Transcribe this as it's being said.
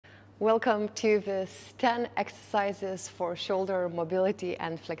Welcome to this 10 exercises for shoulder mobility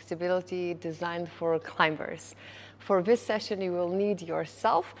and flexibility designed for climbers. For this session, you will need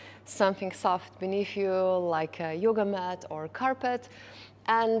yourself, something soft beneath you like a yoga mat or carpet,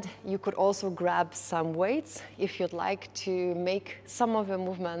 and you could also grab some weights if you'd like to make some of the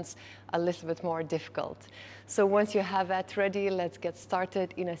movements a little bit more difficult. So once you have that ready, let's get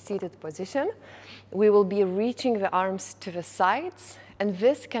started in a seated position. We will be reaching the arms to the sides, and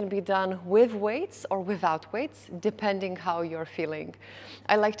this can be done with weights or without weights, depending how you're feeling.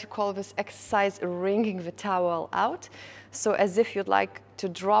 I like to call this exercise wringing the towel out. So as if you'd like to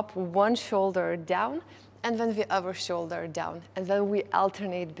drop one shoulder down and then the other shoulder down, and then we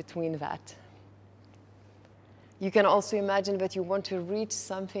alternate between that. You can also imagine that you want to reach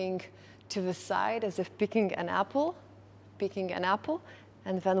something to the side as if picking an apple,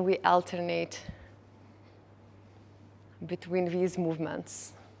 and then we alternate between these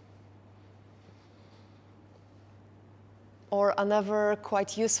movements. Or another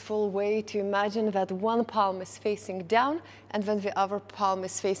quite useful way to imagine that one palm is facing down and then the other palm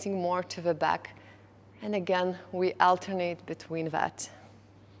is facing more to the back. And again, we alternate between that.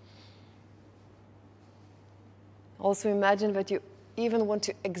 Also imagine that you even want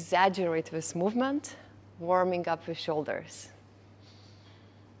to exaggerate this movement, warming up the shoulders.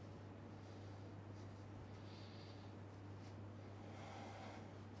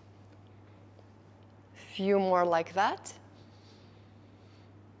 Few more like that.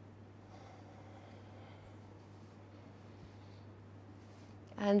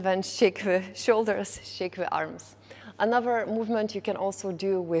 And then shake the shoulders, shake the arms. Another movement you can also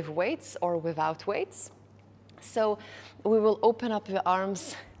do with weights or without weights. So we will open up the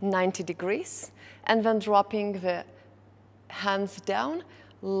arms 90 degrees and then dropping the hands down,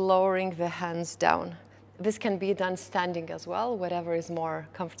 lowering the hands down. This can be done standing as well, whatever is more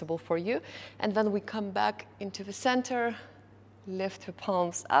comfortable for you. And then we come back into the center, lift the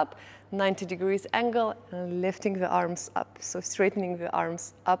palms up, 90 degrees angle, and lifting the arms up. So straightening the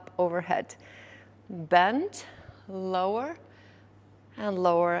arms up overhead. Bend, lower, and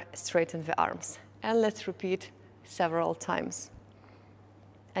lower, straighten the arms. And let's repeat several times.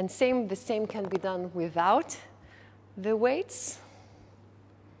 And the same can be done without the weights.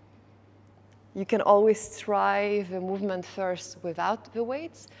 You can always try the movement first without the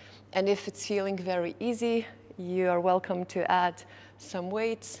weights. And if it's feeling very easy, you are welcome to add some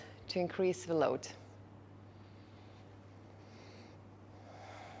weights to increase the load.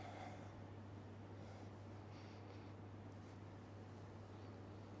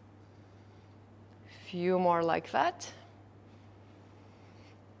 Few more like that.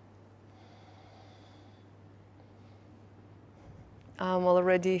 I'm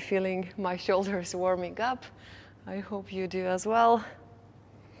already feeling my shoulders warming up. I hope you do as well.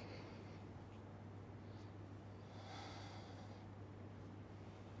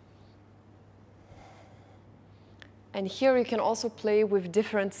 And here you can also play with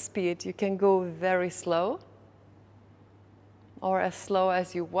different speed. You can go very slow, or as slow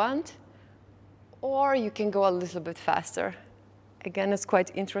as you want, or you can go a little bit faster. Again, it's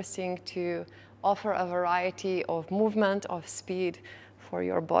quite interesting to offer a variety of movement, of speed for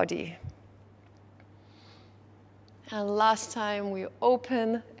your body. And last time we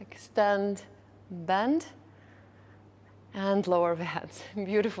open, extend, bend, and lower the hands.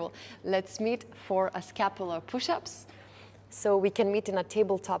 Beautiful. Let's meet for a scapular push-ups. So we can meet in a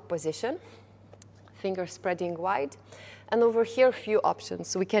tabletop position, fingers spreading wide. And over here, a few options.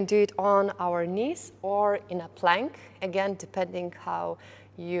 So we can do it on our knees or in a plank, again, depending how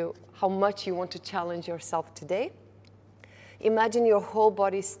much you want to challenge yourself today. Imagine your whole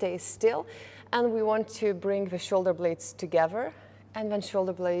body stays still, and we want to bring the shoulder blades together and then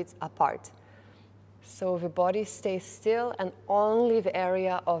shoulder blades apart. So the body stays still, and only the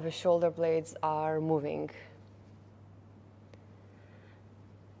area of the shoulder blades are moving.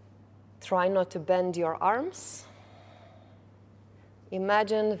 Try not to bend your arms.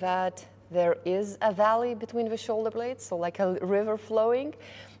 Imagine that there is a valley between the shoulder blades, so like a river flowing,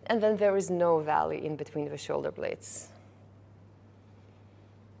 and then there is no valley in between the shoulder blades.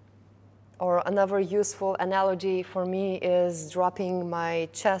 Or another useful analogy for me is dropping my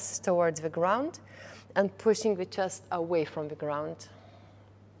chest towards the ground and pushing the chest away from the ground.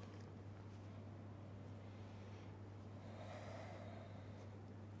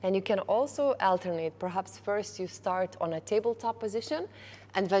 And you can also alternate. Perhaps first you start on a tabletop position,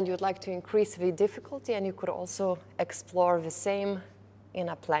 and then you'd like to increase the difficulty, and you could also explore the same in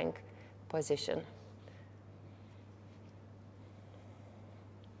a plank position.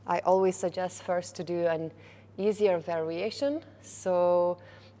 I always suggest first to do an easier variation. So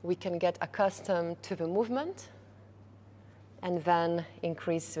we can get accustomed to the movement and then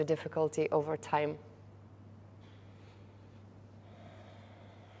increase the difficulty over time.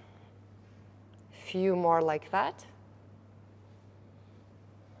 Few more like that.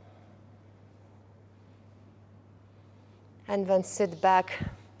 And then sit back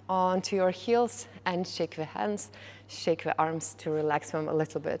onto your heels and shake the hands, shake the arms to relax them a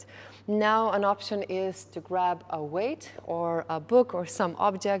little bit. Now an option is to grab a weight or a book or some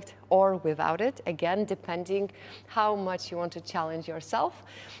object or without it, again, depending how much you want to challenge yourself.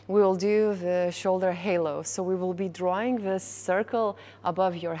 We will do the shoulder halo. So we will be drawing this circle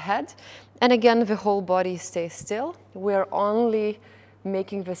above your head. And again, the whole body stays still. We're only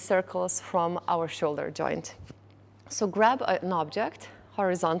making the circles from our shoulder joint. So grab an object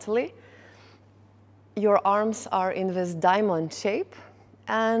horizontally. Your arms are in this diamond shape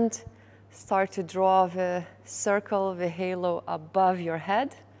and start to draw the circle, the halo above your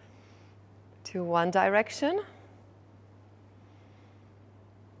head to one direction.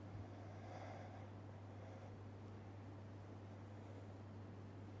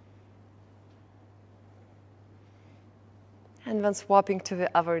 And then swapping to the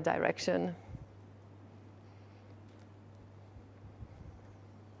other direction.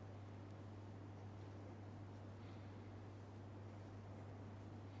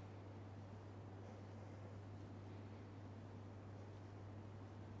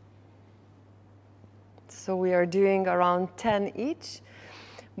 So we are doing around 10 each,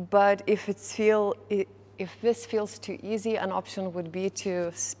 but if this feels too easy, an option would be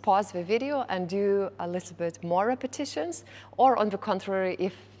to pause the video and do a little bit more repetitions, or on the contrary,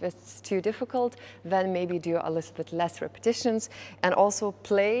 if it's too difficult, then maybe do a little bit less repetitions, and also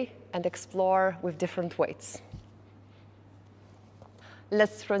play and explore with different weights.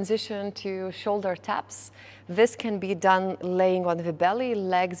 Let's transition to shoulder taps. This can be done laying on the belly,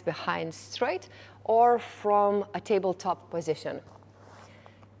 legs behind straight, or from a tabletop position.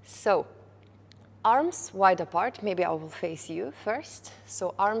 So, arms wide apart. Maybe I will face you first.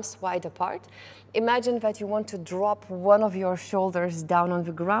 So arms wide apart. Imagine that you want to drop one of your shoulders down on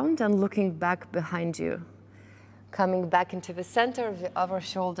the ground and looking back behind you. Coming back into the center, the other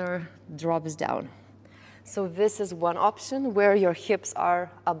shoulder drops down. So this is one option where your hips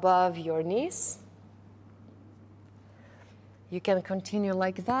are above your knees. You can continue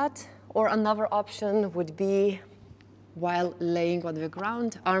like that. Or another option would be while laying on the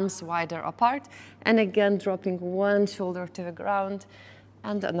ground, arms wider apart, and again dropping one shoulder to the ground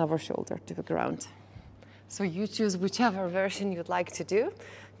and another shoulder to the ground. So you choose whichever version you'd like to do.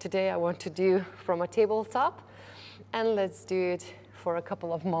 Today I want to do from a tabletop, and let's do it for a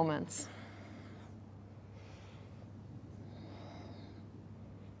couple of moments.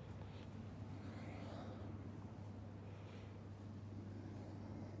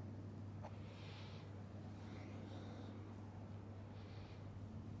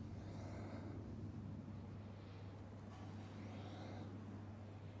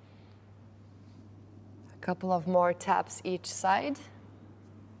 Couple of more taps each side.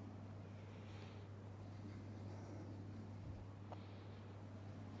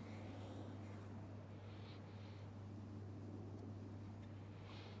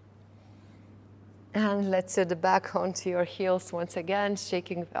 And let's sit back onto your heels once again,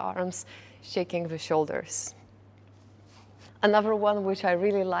 shaking the arms, shaking the shoulders. Another one which I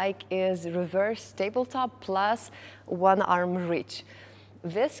really like is reverse tabletop plus one arm reach.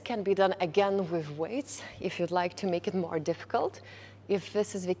 This can be done again with weights if you'd like to make it more difficult. If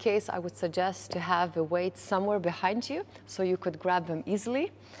this is the case, I would suggest to have the weights somewhere behind you so you could grab them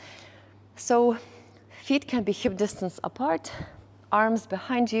easily. So feet can be hip distance apart, arms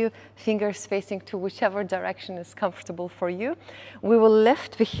behind you, fingers facing to whichever direction is comfortable for you. We will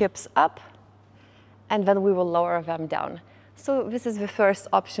lift the hips up and then we will lower them down. So this is the first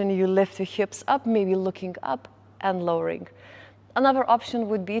option. You lift the hips up, maybe looking up and lowering. Another option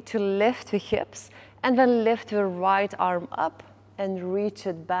would be to lift the hips and then lift the right arm up and reach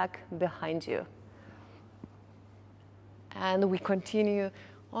it back behind you. And we continue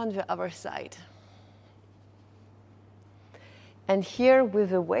on the other side. And here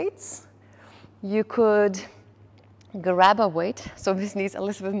with the weights, you could grab a weight. So this needs a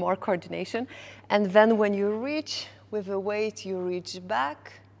little bit more coordination. And then when you reach with the weight, you reach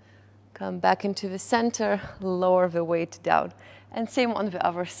back, come back into the center, lower the weight down. And same on the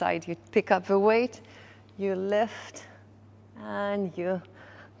other side. You pick up the weight, you lift, and you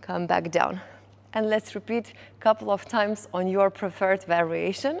come back down. And let's repeat a couple of times on your preferred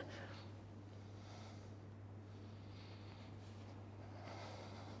variation.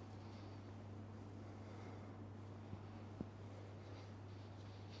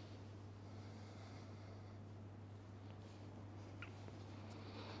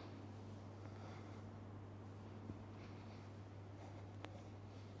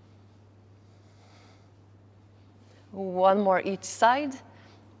 One more each side.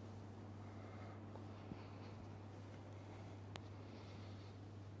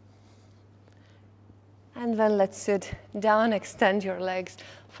 And then let's sit down, extend your legs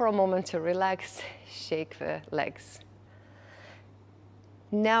for a moment to relax, shake the legs.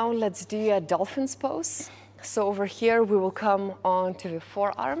 Now let's do a dolphin's pose. So over here we will come onto the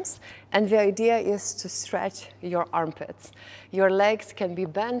forearms, and the idea is to stretch your armpits. Your legs can be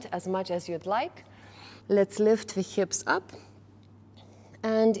bent as much as you'd like. Let's lift the hips up,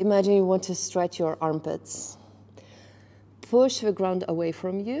 and imagine you want to stretch your armpits. Push the ground away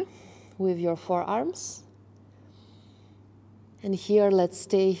from you with your forearms. And here let's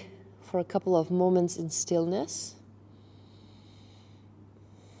stay for a couple of moments in stillness.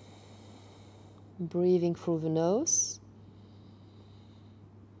 Breathing through the nose.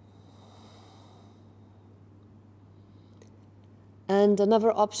 And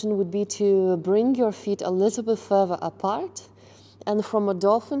another option would be to bring your feet a little bit further apart, and from a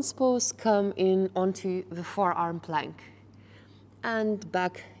dolphin's pose come in onto the forearm plank and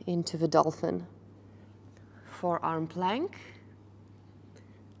back into the dolphin. Forearm plank.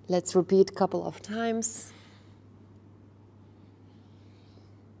 Let's repeat a couple of times.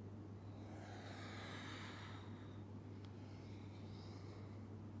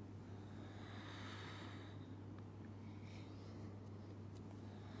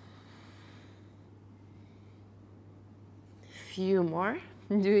 Few more,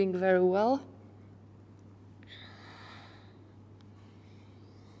 doing very well.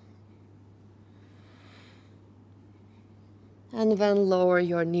 And then lower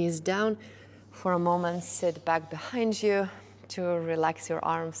your knees down for a moment, sit back behind you to relax your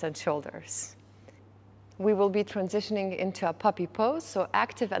arms and shoulders. We will be transitioning into a puppy pose, so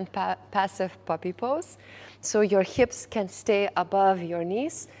active and passive puppy pose. So your hips can stay above your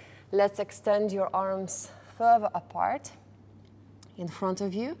knees. Let's extend your arms further apart in front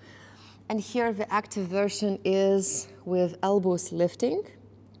of you. And here the active version is with elbows lifting.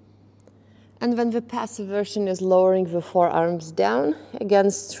 And then the passive version is lowering the forearms down, again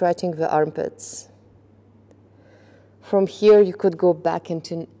stretching the armpits. From here you could go back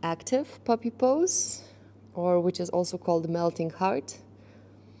into an active puppy pose, or which is also called melting heart,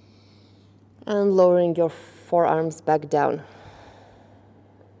 and lowering your forearms back down.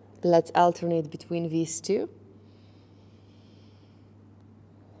 Let's alternate between these two.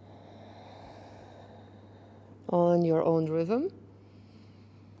 On your own rhythm.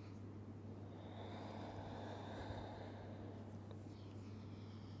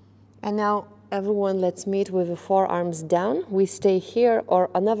 And now, everyone, let's meet with the forearms down. We stay here,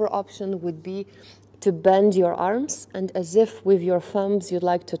 or another option would be to bend your arms, and as if with your thumbs you'd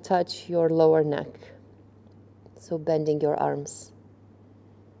like to touch your lower neck. So bending your arms.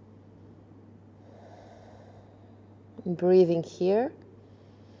 Breathing here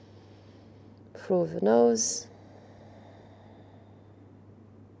through the nose.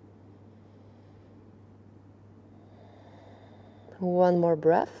 One more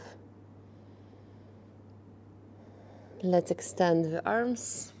breath. Let's extend the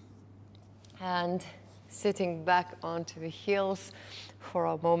arms and sitting back onto the heels for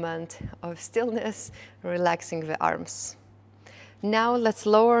a moment of stillness, relaxing the arms. Now let's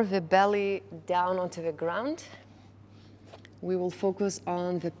lower the belly down onto the ground. We will focus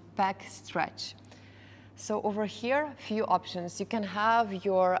on the pec stretch. So over here, a few options. You can have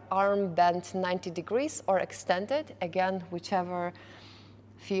your arm bent 90 degrees or extended, again, whichever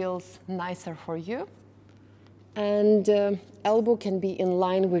feels nicer for you. And elbow can be in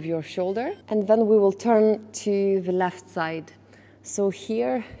line with your shoulder. And then we will turn to the left side. So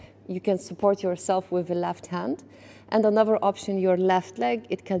here, you can support yourself with the left hand. And another option, your left leg,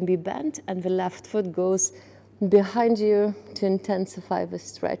 it can be bent, and the left foot goes behind you to intensify the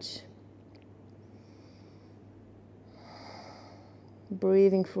stretch.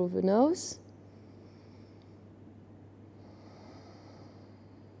 Breathing through the nose.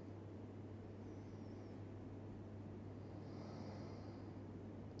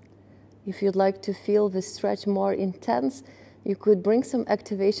 If you'd like to feel the stretch more intense, you could bring some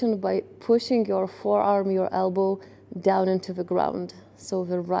activation by pushing your forearm, your elbow down into the ground. So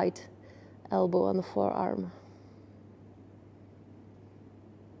the right elbow on the forearm.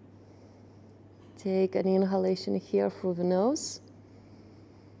 Take an inhalation here through the nose.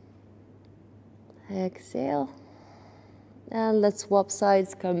 Exhale. And let's swap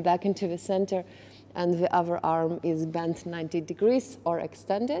sides, come back into the center, and the other arm is bent 90 degrees or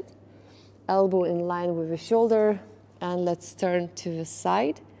extended. Elbow in line with the shoulder, and let's turn to the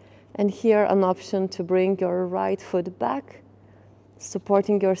side. And here an option to bring your right foot back,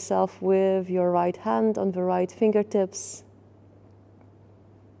 supporting yourself with your right hand on the right fingertips,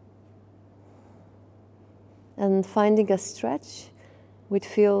 and finding a stretch which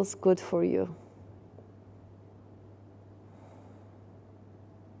feels good for you.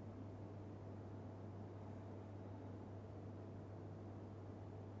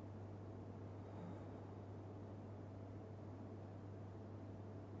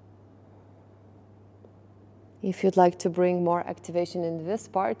 If you'd like to bring more activation in this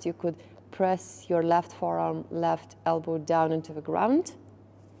part, you could press your left forearm, left elbow down into the ground.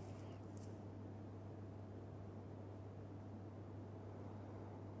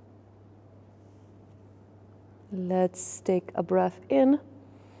 Let's take a breath in,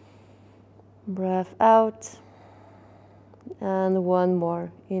 breath out, and one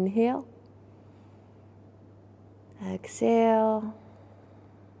more. Inhale, exhale,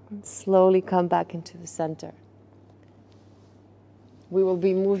 and slowly come back into the center. We will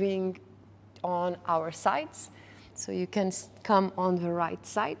be moving on our sides, so you can come on the right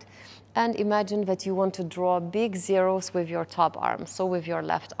side and imagine that you want to draw big zeros with your top arm, so with your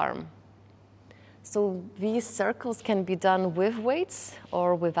left arm. So these circles can be done with weights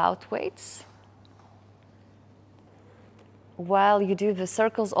or without weights. While you do the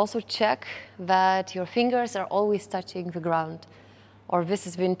circles, also check that your fingers are always touching the ground, or this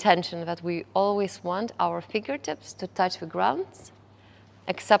is the intention, that we always want our fingertips to touch the ground,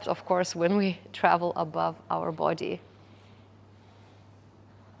 except, of course, when we travel above our body.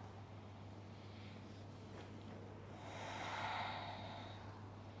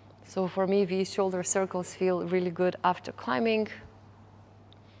 So for me, these shoulder circles feel really good after climbing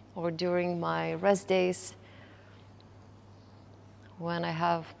or during my rest days when I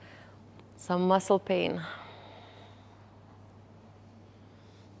have some muscle pain.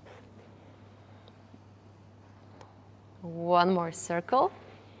 One more circle.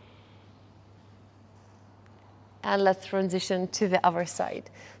 And let's transition to the other side.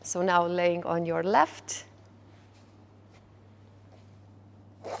 So now laying on your left,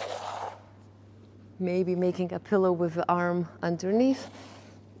 maybe making a pillow with the arm underneath,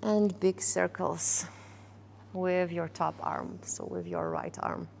 and big circles with your top arm, so with your right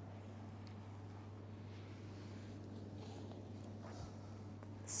arm.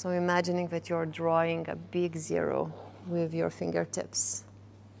 So imagining that you're drawing a big zero with your fingertips.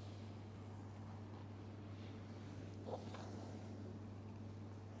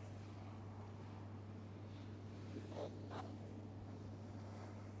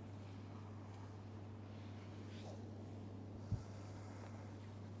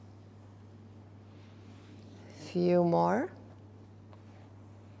 Few more.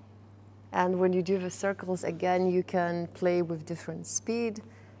 And when you do the circles again, you can play with different speed.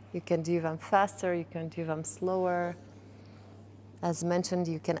 You can do them faster, you can do them slower. As mentioned,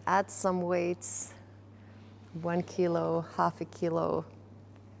 you can add some weights, 1 kilo, half a kilo,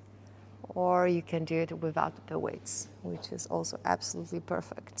 or you can do it without the weights, which is also absolutely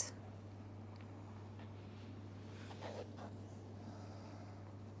perfect.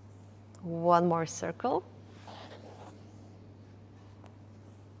 One more circle.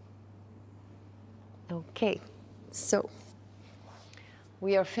 Okay, so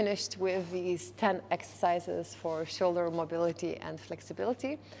we are finished with these 10 exercises for shoulder mobility and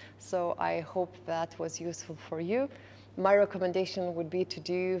flexibility. So I hope that was useful for you. My recommendation would be to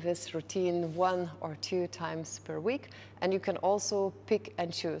do this routine 1 or 2 times per week. And you can also pick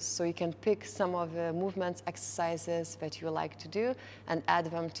and choose. So you can pick some of the movements, exercises that you like to do and add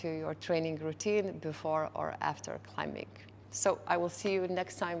them to your training routine before or after climbing. So I will see you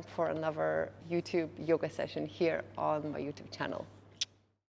next time for another YouTube yoga session here on my YouTube channel.